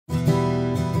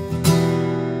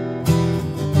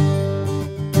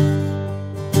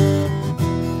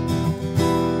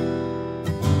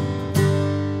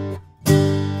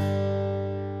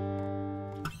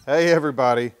Hey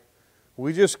everybody,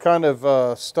 we just kind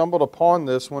of stumbled upon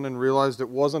this one and realized it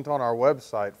wasn't on our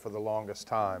website for the longest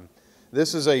time.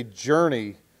 This is a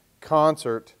Journey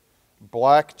concert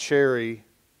black cherry.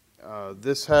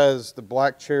 This has the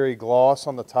black cherry gloss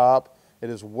on the top. It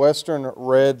is Western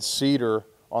red cedar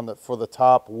for the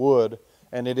top wood,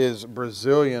 and it is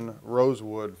Brazilian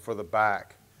rosewood for the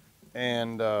back.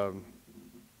 And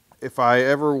if I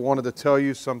ever wanted to tell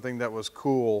you something that was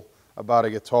cool about a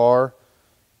guitar,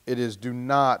 it is do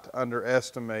not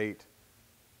underestimate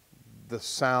the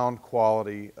sound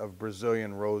quality of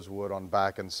Brazilian rosewood on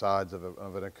back and sides of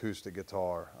an acoustic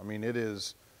guitar. I mean, it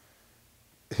is,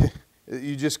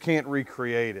 you just can't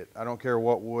recreate it. I don't care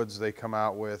what woods they come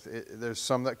out with. There's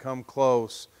some that come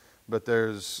close, but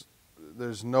there's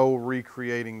no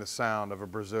recreating the sound of a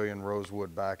Brazilian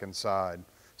rosewood back and side.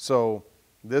 So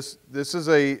this is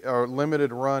a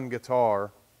limited run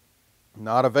guitar,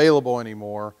 not available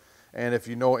anymore. And if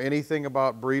you know anything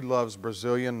about Breedlove's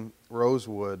Brazilian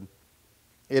Rosewood,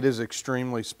 it is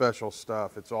extremely special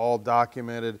stuff. It's all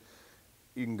documented.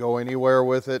 You can go anywhere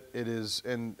with it. It is,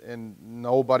 and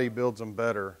nobody builds them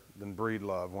better than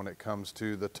Breedlove when it comes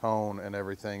to the tone and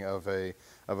everything of an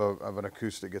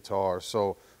acoustic guitar.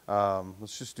 So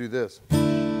let's just do this.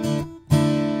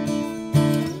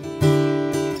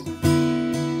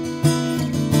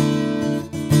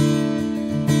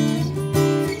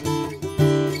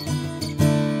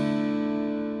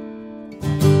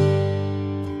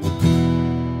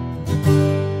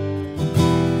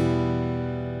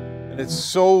 It's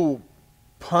so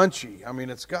punchy. I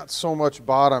mean, it's got so much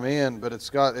bottom end, but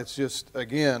it's just,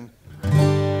 again,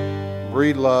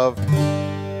 Breedlove.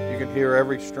 You can hear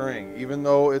every string, even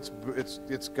though it's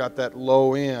got that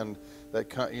low end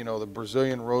that, you know, the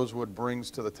Brazilian rosewood brings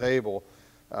to the table.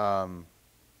 You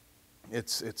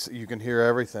can hear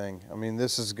everything. I mean,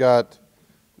 this has got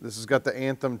the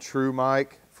Anthem True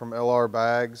mic from LR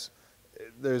Bags.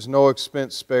 There's no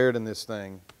expense spared in this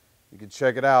thing. You can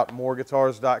check it out,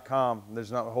 moreguitars.com.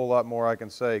 There's not a whole lot more I can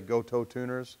say. Go Toe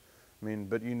Tuners. I mean,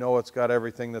 but you know it's got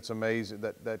everything that's amazing,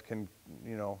 that can,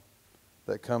 you know,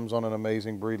 that comes on an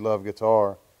amazing Breedlove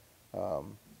guitar.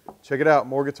 Check it out,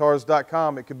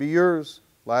 moreguitars.com. It could be yours.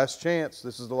 Last chance.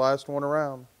 This is the last one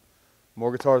around.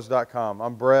 moreguitars.com.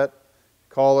 I'm Brett.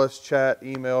 Call us, chat,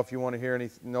 email if you want to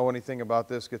know anything about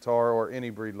this guitar or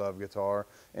any Breedlove guitar.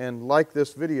 And like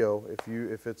this video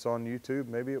if it's on YouTube.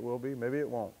 Maybe it will be, maybe it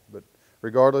won't. But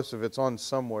regardless, if it's on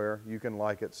somewhere, you can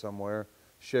like it somewhere.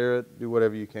 Share it, do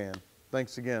whatever you can.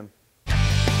 Thanks again.